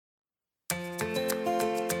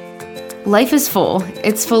Life is full.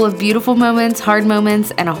 It's full of beautiful moments, hard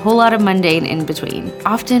moments, and a whole lot of mundane in between.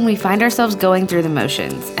 Often we find ourselves going through the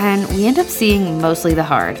motions, and we end up seeing mostly the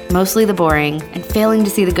hard, mostly the boring, and failing to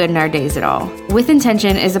see the good in our days at all. With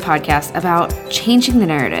Intention is a podcast about changing the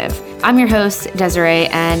narrative. I'm your host, Desiree,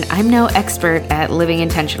 and I'm no expert at living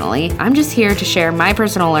intentionally. I'm just here to share my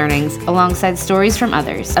personal learnings alongside stories from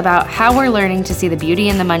others about how we're learning to see the beauty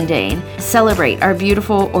in the mundane, celebrate our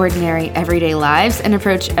beautiful, ordinary, everyday lives, and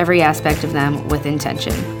approach every aspect of them with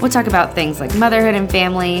intention. We'll talk about things like motherhood and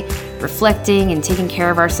family, reflecting and taking care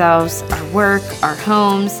of ourselves, our work, our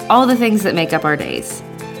homes, all the things that make up our days.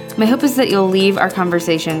 My hope is that you'll leave our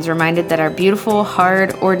conversations reminded that our beautiful,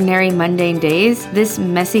 hard, ordinary, mundane days, this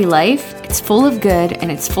messy life, it's full of good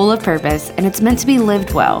and it's full of purpose and it's meant to be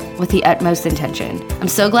lived well with the utmost intention. I'm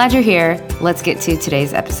so glad you're here. Let's get to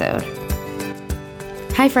today's episode.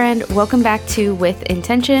 Hi friend, welcome back to With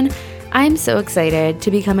Intention. I'm so excited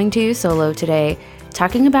to be coming to you solo today,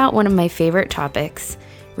 talking about one of my favorite topics,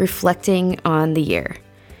 reflecting on the year.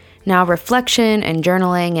 Now, reflection and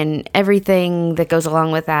journaling and everything that goes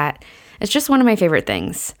along with that, it's just one of my favorite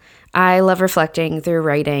things. I love reflecting through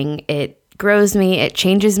writing. It grows me, it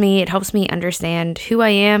changes me, it helps me understand who I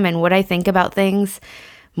am and what I think about things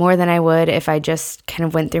more than I would if I just kind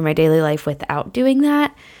of went through my daily life without doing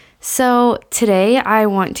that. So today I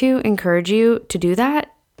want to encourage you to do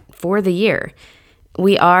that for the year.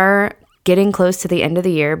 We are getting close to the end of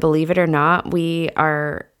the year, believe it or not. We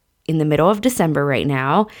are in the middle of December right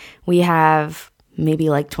now. We have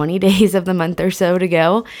maybe like 20 days of the month or so to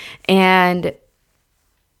go and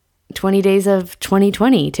 20 days of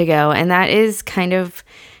 2020 to go. And that is kind of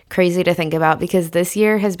crazy to think about because this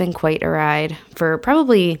year has been quite a ride for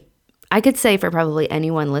probably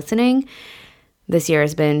anyone listening. This year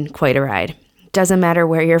has been quite a ride. Doesn't matter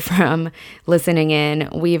where you're from listening in.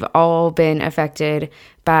 We've all been affected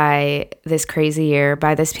by this crazy year,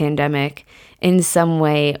 by this pandemic in some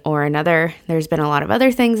way or another. There's been a lot of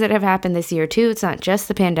other things that have happened this year too. It's not just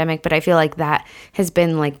the pandemic, but I feel like that has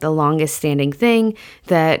been like the longest standing thing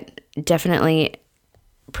that definitely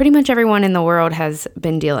pretty much everyone in the world has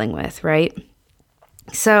been dealing with, right?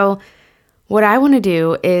 So what I want to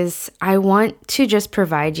do is I want to just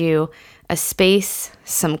provide you a space,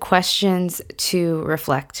 some questions to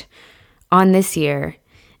reflect on this year,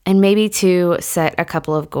 and maybe to set a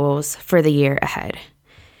couple of goals for the year ahead.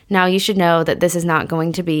 Now, you should know that this is not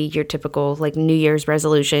going to be your typical like New Year's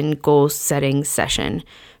resolution goal setting session.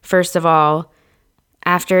 First of all,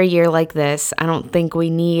 after a year like this, I don't think we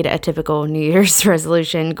need a typical New Year's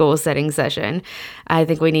resolution goal setting session. I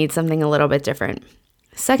think we need something a little bit different.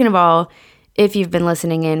 Second of all, if you've been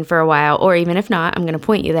listening in for a while, or even if not, I'm going to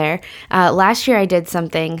point you there. Last year I did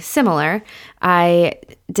something similar. I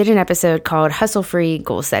did an episode called Hustle Free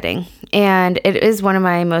Goal Setting, and it is one of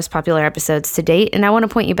my most popular episodes to date, and I want to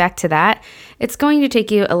point you back to that. It's going to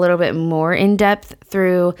take you a little bit more in depth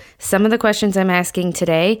through some of the questions I'm asking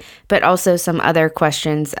today, but also some other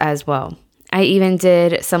questions as well. I even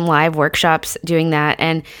did some live workshops doing that,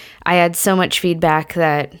 and I had so much feedback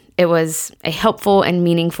that it was a helpful and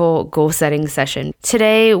meaningful goal setting session.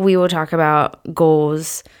 Today, we will talk about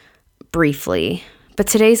goals briefly, but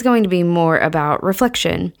today's going to be more about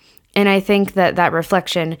reflection. And I think that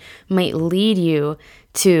reflection might lead you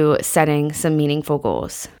to setting some meaningful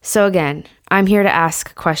goals. So again, I'm here to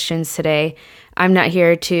ask questions today. I'm not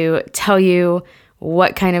here to tell you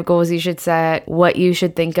what kind of goals you should set, what you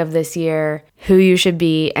should think of this year, who you should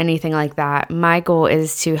be, anything like that. My goal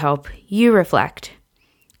is to help you reflect.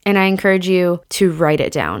 And I encourage you to write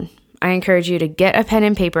it down. I encourage you to get a pen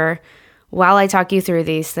and paper while I talk you through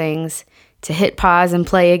these things, to hit pause and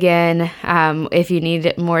play again if you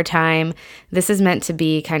need more time. This is meant to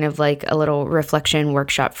be kind of like a little reflection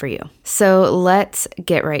workshop for you. So let's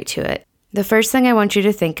get right to it. The first thing I want you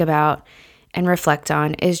to think about and reflect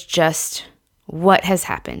on is just what has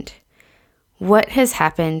happened. What has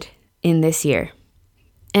happened in this year?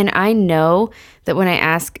 And I know that when I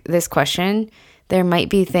ask this question, there might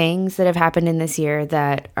be things that have happened in this year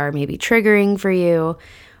that are maybe triggering for you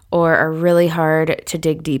or are really hard to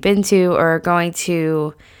dig deep into or are going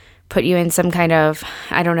to put you in some kind of,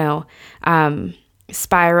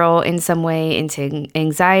 spiral in some way into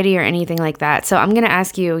anxiety or anything like that. So I'm going to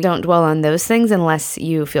ask you, don't dwell on those things unless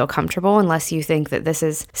you feel comfortable, unless you think that this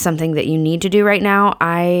is something that you need to do right now.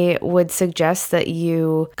 I would suggest that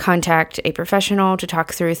you contact a professional to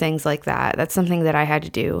talk through things like that. That's something that I had to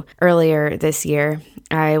do earlier this year.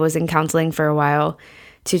 I was in counseling for a while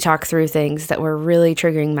to talk through things that were really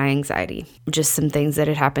triggering my anxiety, just some things that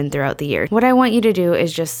had happened throughout the year. What I want you to do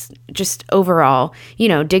is just overall,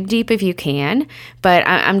 dig deep if you can, but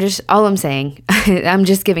all I'm saying, I'm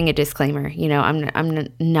just giving a disclaimer, I'm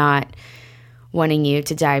not wanting you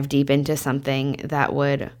to dive deep into something that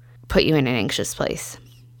would put you in an anxious place.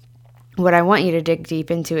 What I want you to dig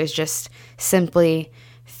deep into is just simply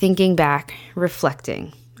thinking back,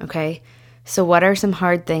 reflecting, okay? So what are some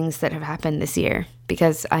hard things that have happened this year?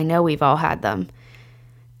 Because I know we've all had them.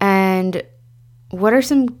 And what are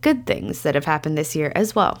some good things that have happened this year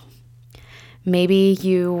as well? Maybe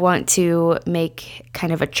you want to make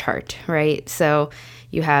kind of a chart, right? So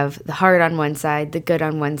you have the hard on one side, the good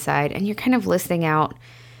on one side, and you're kind of listing out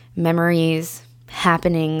memories,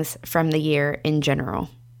 happenings from the year in general.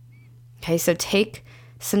 Okay, so take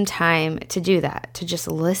some time to do that, to just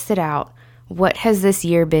list it out. What has this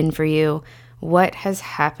year been for you? What has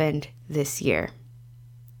happened this year?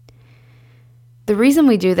 The reason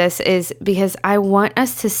we do this is because I want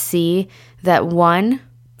us to see that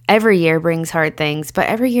every year brings hard things, but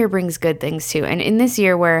every year brings good things too. And in this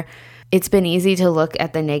year where it's been easy to look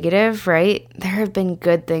at the negative, right? There have been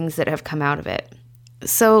good things that have come out of it.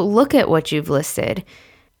 So look at what you've listed.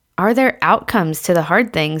 Are there outcomes to the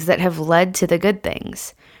hard things that have led to the good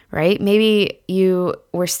things, right? Maybe you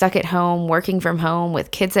were stuck at home, working from home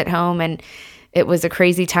with kids at home, and it was a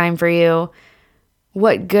crazy time for you.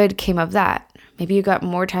 What good came of that? Maybe you got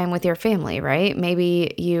more time with your family, right?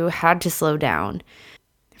 Maybe you had to slow down.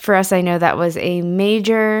 For us, I know that was a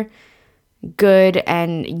major good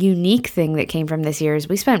and unique thing that came from this year is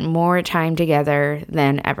we spent more time together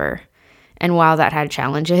than ever. And while that had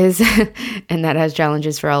challenges, and that has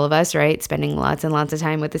challenges for all of us, right? Spending lots and lots of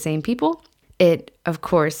time with the same people, it, of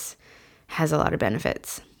course, has a lot of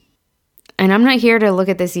benefits. And I'm not here to look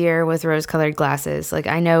at this year with rose-colored glasses.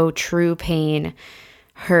 I know true pain,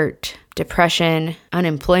 hurt, depression,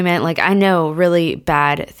 unemployment. I know really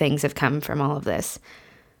bad things have come from all of this.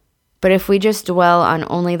 But if we just dwell on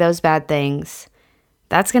only those bad things,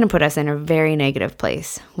 that's going to put us in a very negative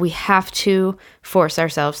place. We have to force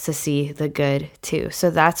ourselves to see the good too. So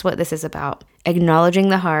that's what this is about, acknowledging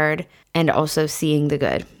the hard and also seeing the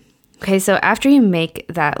good. Okay, so after you make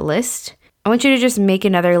that list, I want you to just make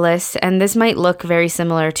another list, and this might look very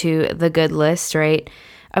similar to the good list, right?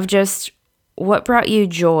 Of just what brought you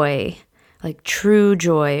joy, true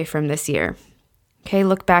joy from this year. Okay,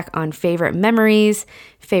 look back on favorite memories,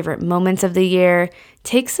 favorite moments of the year.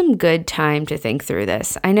 Take some good time to think through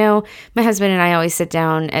this. I know my husband and I always sit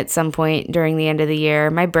down at some point during the end of the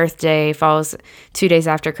year. My birthday falls 2 days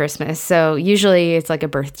after Christmas, so usually it's like a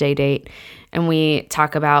birthday date, and we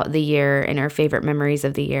talk about the year and our favorite memories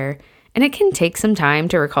of the year. And it can take some time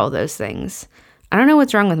to recall those things. I don't know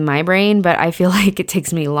what's wrong with my brain, but I feel like it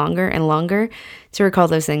takes me longer and longer to recall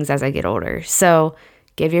those things as I get older. So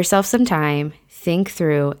give yourself some time, think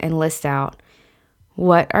through, and list out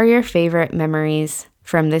what are your favorite memories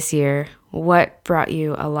from this year? What brought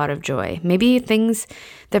you a lot of joy? Maybe there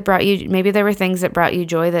were things that brought you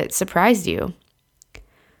joy that surprised you.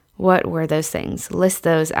 What were those things? List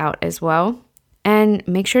those out as well. And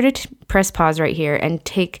make sure to press pause right here and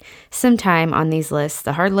take some time on these lists,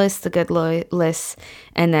 the hard list, the good lists,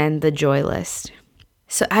 and then the joy list.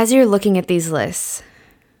 So as you're looking at these lists,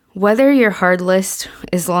 whether your hard list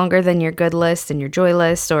is longer than your good list and your joy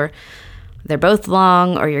list, or they're both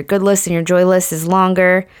long, or your good list and your joy list is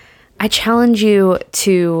longer, I challenge you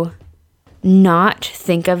to not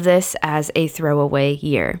think of this as a throwaway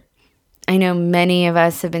year. I know many of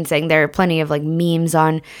us have been saying there are plenty of memes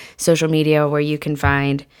on social media where you can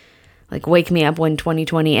find wake me up when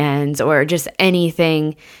 2020 ends, or just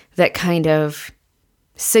anything that kind of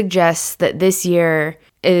suggests that this year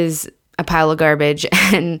is a pile of garbage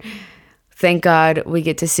and thank God we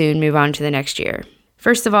get to soon move on to the next year.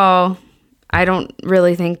 First of all, I don't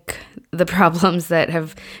really think the problems that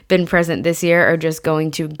have been present this year are just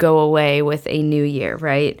going to go away with a new year,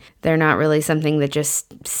 right? They're not really something that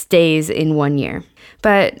just stays in one year.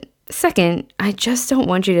 But second, I just don't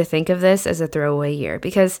want you to think of this as a throwaway year,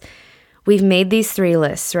 because we've made these 3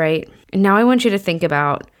 lists, right? And now I want you to think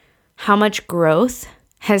about how much growth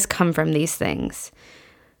has come from these things,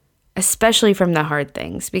 especially from the hard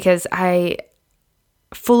things, because I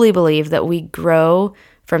fully believe that we grow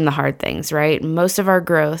from the hard things, right? Most of our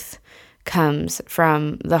growth comes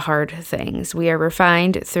from the hard things. We are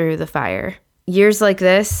refined through the fire. Years like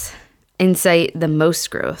this incite the most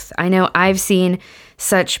growth. I know I've seen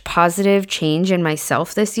such positive change in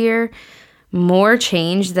myself this year, more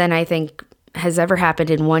change than I think has ever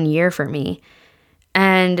happened in one year for me.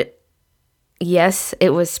 And yes,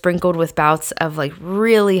 it was sprinkled with bouts of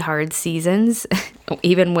really hard seasons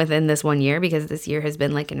even within this 1 year, because this year has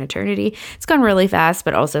been like an eternity. It's gone really fast,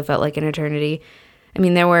 but also felt like an eternity. I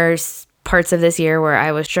mean, there were parts of this year where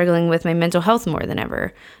I was struggling with my mental health more than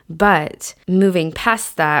ever, but moving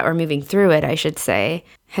past that, or moving through it, I should say,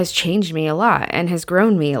 has changed me a lot and has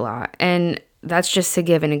grown me a lot. And that's just to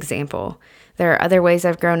give an example. There are other ways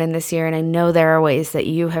I've grown in this year, and I know there are ways that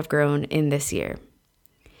you have grown in this year.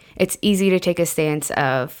 It's easy to take a stance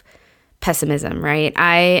of pessimism, right?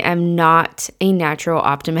 I am not a natural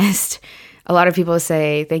optimist. A lot of people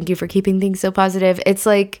say, thank you for keeping things so positive. It's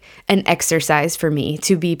like an exercise for me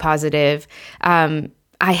to be positive. I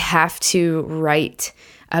have to write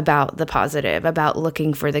about the positive, about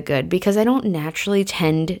looking for the good, because I don't naturally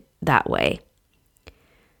tend that way.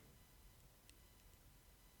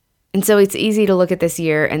 And so it's easy to look at this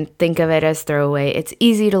year and think of it as throwaway. It's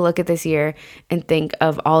easy to look at this year and think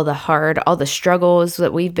of all the struggles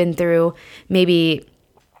that we've been through. Maybe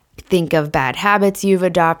think of bad habits you've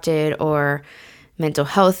adopted or mental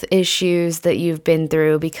health issues that you've been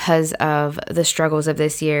through because of the struggles of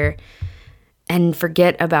this year, and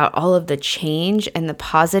forget about all of the change and the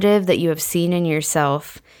positive that you have seen in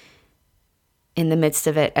yourself in the midst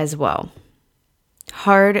of it as well.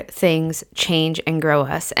 Hard things change and grow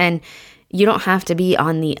us, and you don't have to be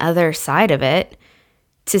on the other side of it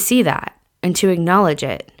to see that and to acknowledge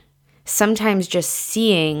it. Sometimes just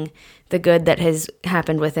seeing the good that has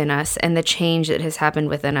happened within us and the change that has happened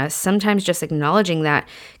within us, sometimes just acknowledging that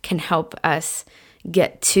can help us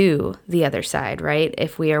get to the other side, right?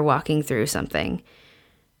 If we are walking through something.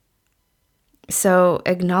 So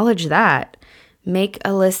acknowledge that. Make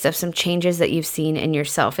a list of some changes that you've seen in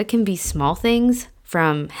yourself. It can be small things,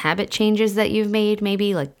 from habit changes that you've made,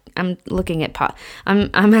 maybe. Like, I'm looking at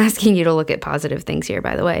I'm asking you to look at positive things here,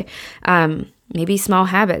 by the way. Maybe small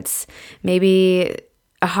habits, maybe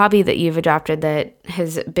a hobby that you've adopted that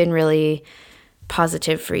has been really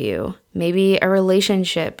positive for you, maybe a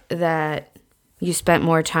relationship that you spent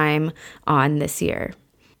more time on this year.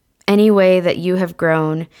 Any way that you have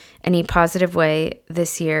grown, any positive way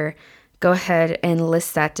this year, go ahead and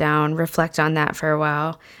list that down, reflect on that for a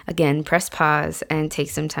while. Again, press pause and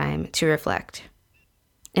take some time to reflect.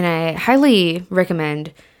 And I highly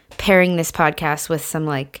recommend pairing this podcast with some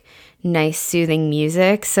like nice soothing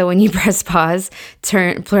music. So when you press pause,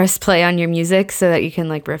 press play on your music so that you can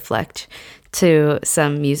like reflect to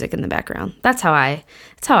some music in the background. That's how I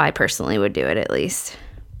personally would do it, at least.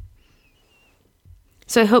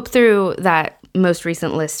 So I hope through that most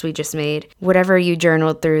recent list we just made, whatever you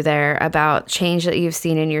journaled through there about change that you've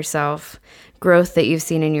seen in yourself, growth that you've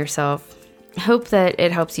seen in yourself, I hope that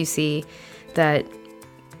it helps you see that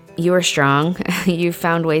you are strong. You've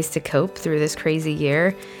found ways to cope through this crazy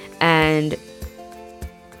year, and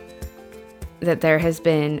that there has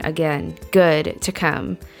been, again, good to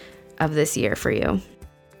come of this year for you.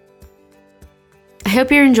 I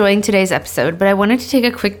hope you're enjoying today's episode, but I wanted to take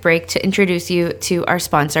a quick break to introduce you to our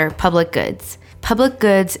sponsor, Public Goods. Public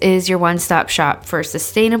Goods is your one-stop shop for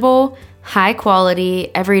sustainable,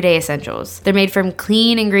 high-quality, everyday essentials. They're made from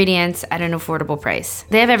clean ingredients at an affordable price.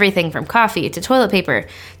 They have everything from coffee to toilet paper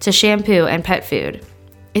to shampoo and pet food.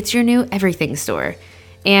 It's your new everything store,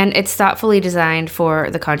 and it's thoughtfully designed for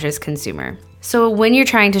the conscious consumer. So when you're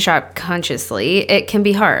trying to shop consciously, it can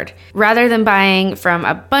be hard. Rather than buying from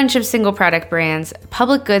a bunch of single product brands,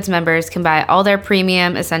 Public Goods members can buy all their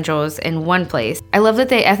premium essentials in one place. I love that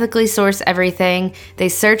they ethically source everything. They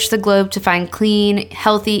search the globe to find clean,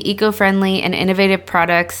 healthy, eco-friendly, and innovative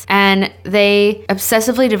products. And they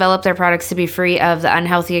obsessively develop their products to be free of the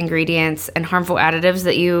unhealthy ingredients and harmful additives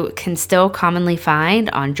that you can still commonly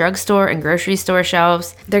find on drugstore and grocery store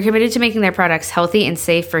shelves. They're committed to making their products healthy and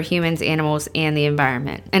safe for humans, animals, and the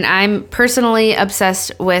environment. And I'm personally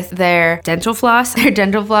obsessed with their dental floss. Their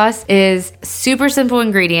dental floss is super simple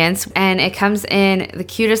ingredients, and it comes in the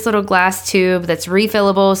cutest little glass tube that's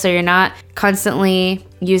refillable, so you're not constantly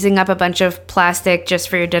using up a bunch of plastic just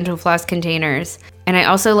for your dental floss containers. And I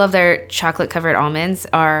also love their chocolate covered almonds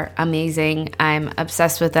are amazing. I'm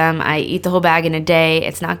obsessed with them. I eat the whole bag in a day.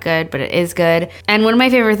 It's not good, but it is good. And one of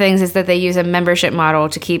my favorite things is that they use a membership model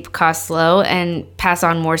to keep costs low and pass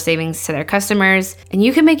on more savings to their customers. And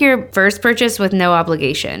you can make your first purchase with no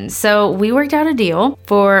obligation. So we worked out a deal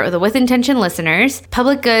for the With Intention listeners.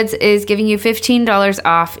 Public Goods is giving you $15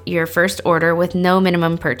 off your first order with no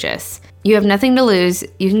minimum purchase. You have nothing to lose.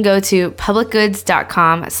 You can go to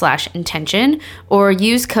publicgoods.com/intention or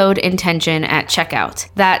use code intention at checkout.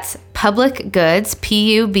 That's Public Goods,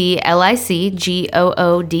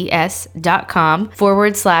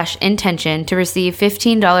 publicgoods.com/intention to receive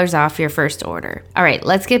 $15 off your first order. All right,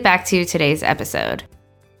 let's get back to today's episode.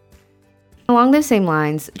 Along those same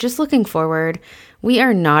lines, just looking forward, we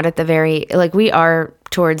are not at the we are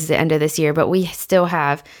towards the end of this year, but we still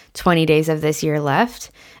have 20 days of this year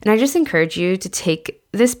left. And I just encourage you to take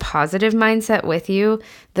this positive mindset with you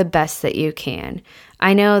the best that you can.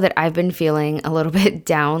 I know that I've been feeling a little bit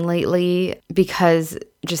down lately because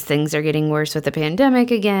just things are getting worse with the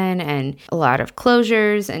pandemic again, and a lot of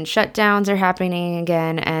closures and shutdowns are happening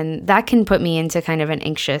again, and that can put me into kind of an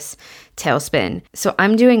anxious tailspin. So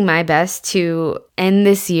I'm doing my best to end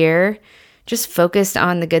this year just focused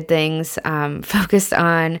on the good things, focused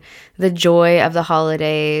on the joy of the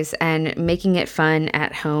holidays and making it fun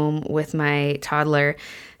at home with my toddler.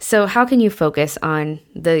 So how can you focus on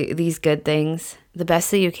these good things the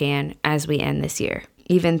best that you can as we end this year,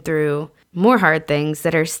 even through more hard things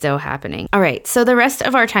that are still happening? All right, so the rest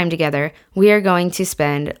of our time together, we are going to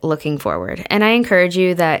spend looking forward. And I encourage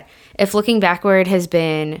you that if looking backward has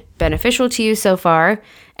been beneficial to you so far,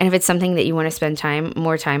 and if it's something that you want to spend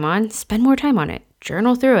more time on it.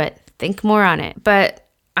 Journal through it. Think more on it. But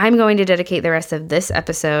I'm going to dedicate the rest of this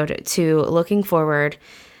episode to looking forward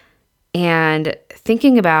and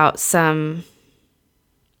thinking about some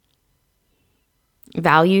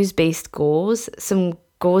values-based goals, some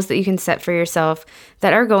goals that you can set for yourself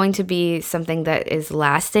that are going to be something that is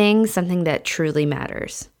lasting, something that truly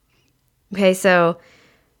matters. Okay, so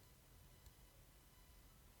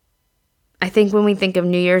I think when we think of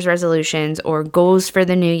New Year's resolutions or goals for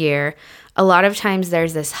the new year, a lot of times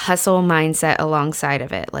there's this hustle mindset alongside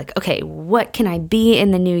of it. Like, okay, what can I be in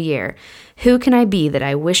the new year? Who can I be that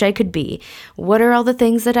I wish I could be? What are all the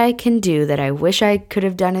things that I can do that I wish I could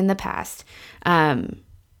have done in the past?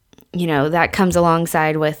 That comes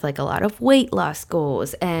alongside with like a lot of weight loss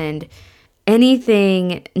goals and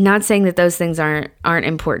anything, not saying that those things aren't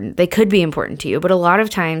important. They could be important to you, but a lot of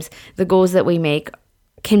times the goals that we make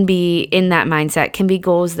can be in that mindset, can be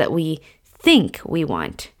goals that we think we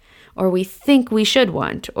want, or we think we should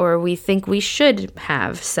want, or we think we should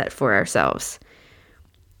have set for ourselves.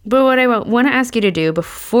 But what I want to ask you to do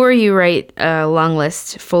before you write a long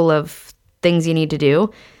list full of things you need to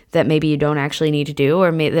do that maybe you don't actually need to do,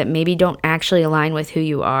 or that maybe don't actually align with who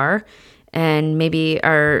you are, and maybe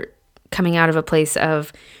are coming out of a place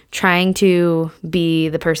of trying to be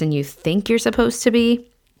the person you think you're supposed to be,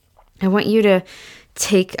 I want you to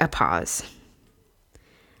take a pause.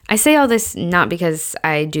 I say all this not because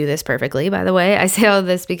I do this perfectly, by the way. I say all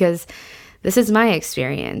this because this is my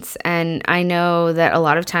experience. And I know that a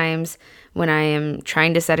lot of times when I am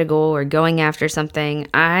trying to set a goal or going after something,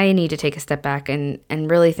 I need to take a step back and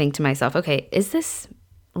really think to myself, okay, is this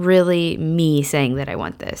really me saying that I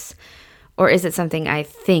want this? Or is it something I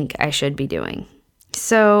think I should be doing?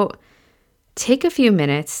 So take a few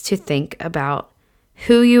minutes to think about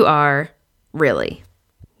who you are really.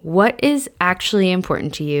 What is actually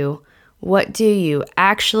important to you? What do you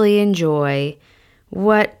actually enjoy?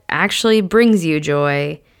 What actually brings you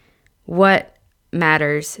joy? What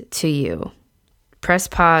matters to you? Press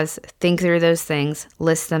pause, think through those things,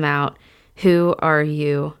 list them out. Who are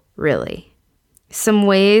you really? Some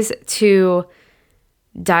ways to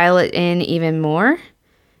dial it in even more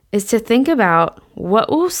is to think about what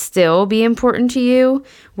will still be important to you,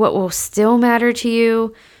 what will still matter to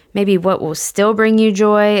you, maybe what will still bring you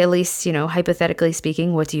joy, at least, hypothetically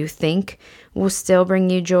speaking, what do you think will still bring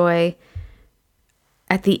you joy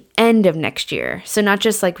at the end of next year? So not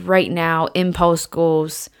just like right now, impulse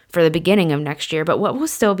goals for the beginning of next year, but what will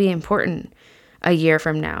still be important a year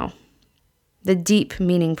from now? The deep,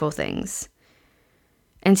 meaningful things.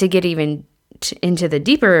 And to get even into the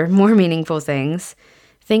deeper, more meaningful things,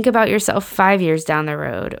 think about yourself 5 years down the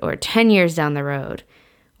road or 10 years down the road.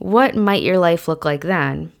 What might your life look like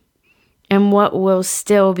then? And what will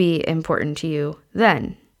still be important to you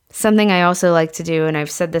then? Something I also like to do, and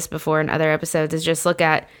I've said this before in other episodes, is just look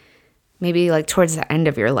at maybe like towards the end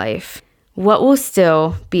of your life. What will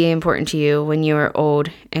still be important to you when you're old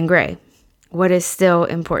and gray? What is still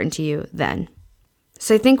important to you then?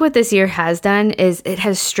 So I think what this year has done is it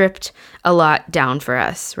has stripped a lot down for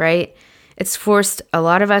us, right? It's forced a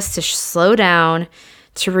lot of us to slow down,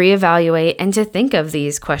 to reevaluate, and to think of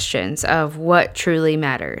these questions of what truly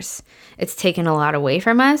matters. It's taken a lot away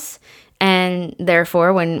from us, and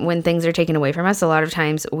therefore, when things are taken away from us, a lot of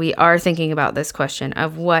times we are thinking about this question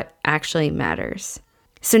of what actually matters.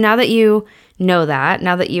 So now that you know that,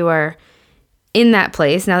 now that you are in that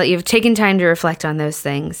place, now that you've taken time to reflect on those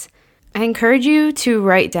things, I encourage you to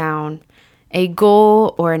write down a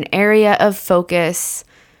goal or an area of focus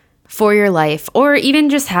for your life, or even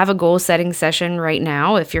just have a goal setting session right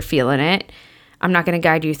now if you're feeling it. I'm not going to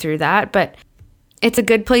guide you through that, but It's a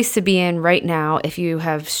good place to be in right now if you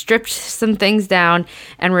have stripped some things down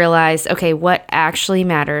and realized, okay, what actually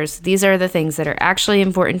matters? These are the things that are actually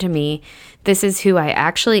important to me. This is who I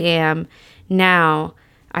actually am. Now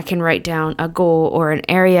I can write down a goal or an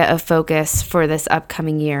area of focus for this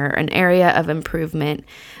upcoming year, an area of improvement,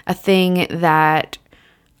 a thing that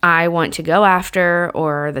I want to go after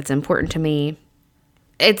or that's important to me.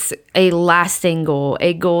 It's a lasting goal,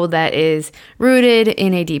 a goal that is rooted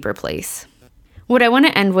in a deeper place. What I want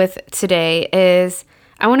to end with today is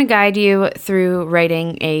I want to guide you through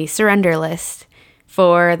writing a surrender list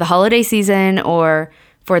for the holiday season or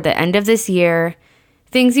for the end of this year.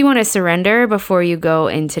 Things you want to surrender before you go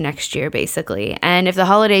into next year, basically. And if the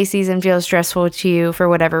holiday season feels stressful to you for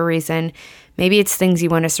whatever reason, maybe it's things you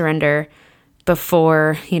want to surrender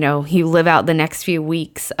before, you live out the next few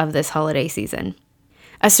weeks of this holiday season.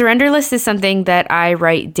 A surrender list is something that I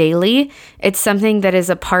write daily. It's something that is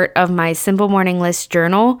a part of my Simple Morning List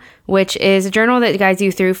journal, which is a journal that guides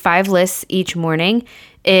you through 5 lists each morning.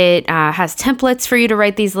 It has templates for you to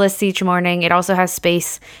write these lists each morning. It also has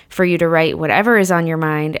space for you to write whatever is on your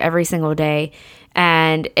mind every single day.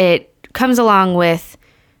 And it comes along with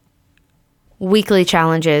weekly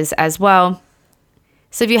challenges as well.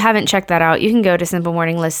 So if you haven't checked that out, you can go to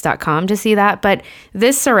simplemorninglist.com to see that. But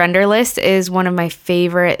this surrender list is one of my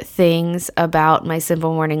favorite things about my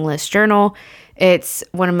Simple Morning List journal. It's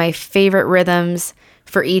one of my favorite rhythms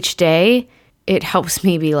for each day. It helps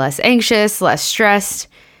me be less anxious, less stressed.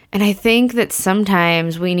 And I think that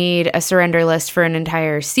sometimes we need a surrender list for an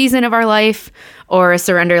entire season of our life or a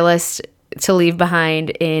surrender list to leave behind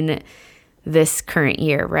in this current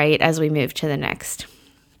year, right? As we move to the next.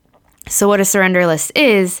 So what a surrender list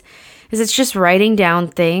is it's just writing down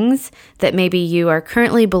things that maybe you are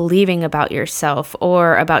currently believing about yourself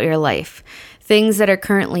or about your life, things that are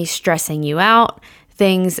currently stressing you out,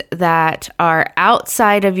 things that are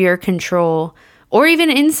outside of your control or even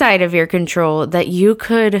inside of your control that you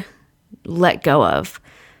could let go of,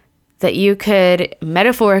 that you could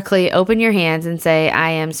metaphorically open your hands and say, I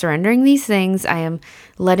am surrendering these things. I am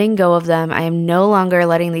letting go of them. I am no longer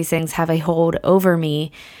letting these things have a hold over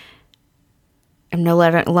me. I'm no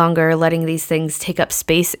longer letting these things take up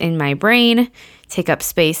space in my brain, take up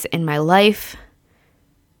space in my life.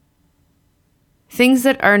 Things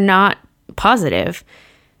that are not positive.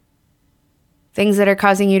 Things that are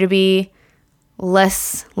causing you to be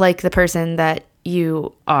less like the person that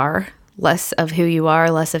you are, less of who you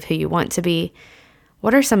are, less of who you want to be.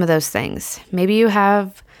 What are some of those things? Maybe you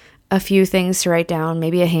have a few things to write down,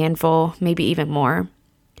 maybe a handful, maybe even more.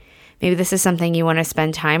 Maybe this is something you want to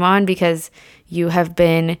spend time on because you have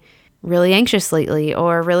been really anxious lately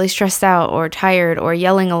or really stressed out or tired or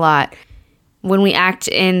yelling a lot. When we act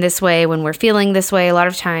in this way, when we're feeling this way, a lot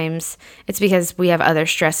of times it's because we have other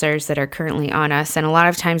stressors that are currently on us. And a lot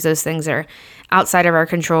of times those things are outside of our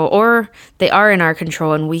control or they are in our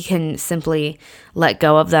control and we can simply let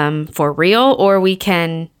go of them for real, or we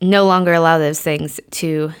can no longer allow those things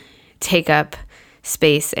to take up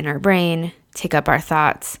space in our brain, take up our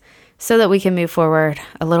thoughts, so that we can move forward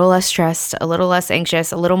a little less stressed, a little less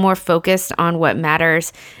anxious, a little more focused on what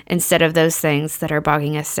matters instead of those things that are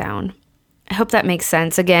bogging us down. I hope that makes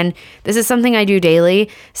sense. Again, this is something I do daily.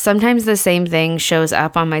 Sometimes the same thing shows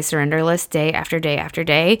up on my surrender list day after day after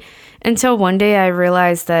day until one day I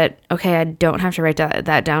realize that, okay, I don't have to write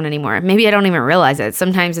that down anymore. Maybe I don't even realize it.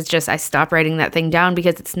 Sometimes it's just I stop writing that thing down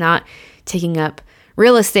because it's not taking up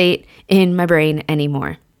real estate in my brain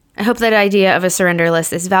anymore. I hope that idea of a surrender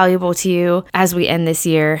list is valuable to you as we end this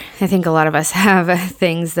year. I think a lot of us have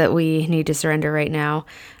things that we need to surrender right now,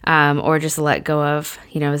 or just let go of,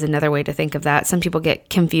 is another way to think of that. Some people get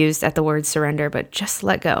confused at the word surrender, but just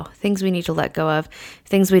let go. Things we need to let go of,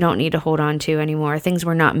 things we don't need to hold on to anymore, things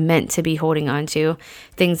we're not meant to be holding on to,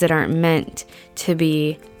 things that aren't meant to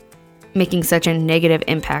be making such a negative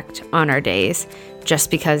impact on our days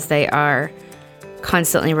just because they are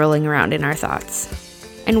constantly rolling around in our thoughts.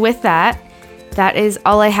 And with that is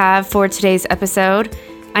all I have for today's episode.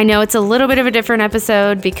 I know it's a little bit of a different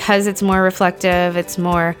episode because it's more reflective. It's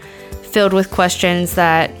more filled with questions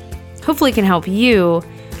that hopefully can help you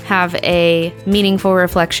have a meaningful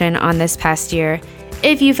reflection on this past year.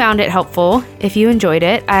 If you found it helpful, if you enjoyed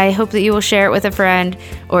it, I hope that you will share it with a friend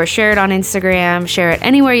or share it on Instagram, share it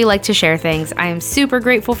anywhere you like to share things. I am super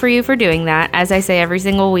grateful for you for doing that. As I say every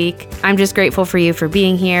single week, I'm just grateful for you for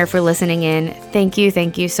being here, for listening in. Thank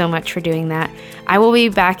you so much for doing that. I will be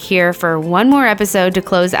back here for one more episode to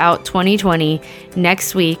close out 2020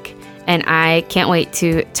 next week, and I can't wait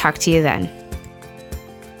to talk to you then.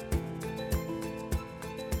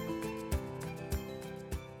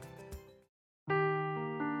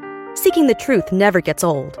 Seeking seeking the truth never gets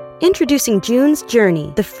old. Introducing June's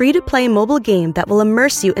Journey, the free-to-play mobile game that will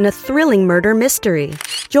immerse you in a thrilling murder mystery.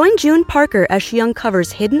 Join June Parker as she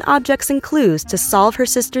uncovers hidden objects and clues to solve her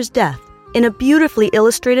sister's death in a beautifully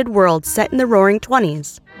illustrated world set in the Roaring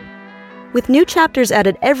 '20s. With new chapters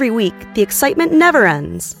added every week, the excitement never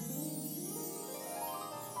ends.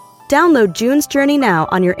 Download June's Journey now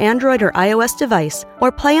on your Android or iOS device,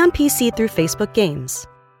 or play on PC through Facebook Games.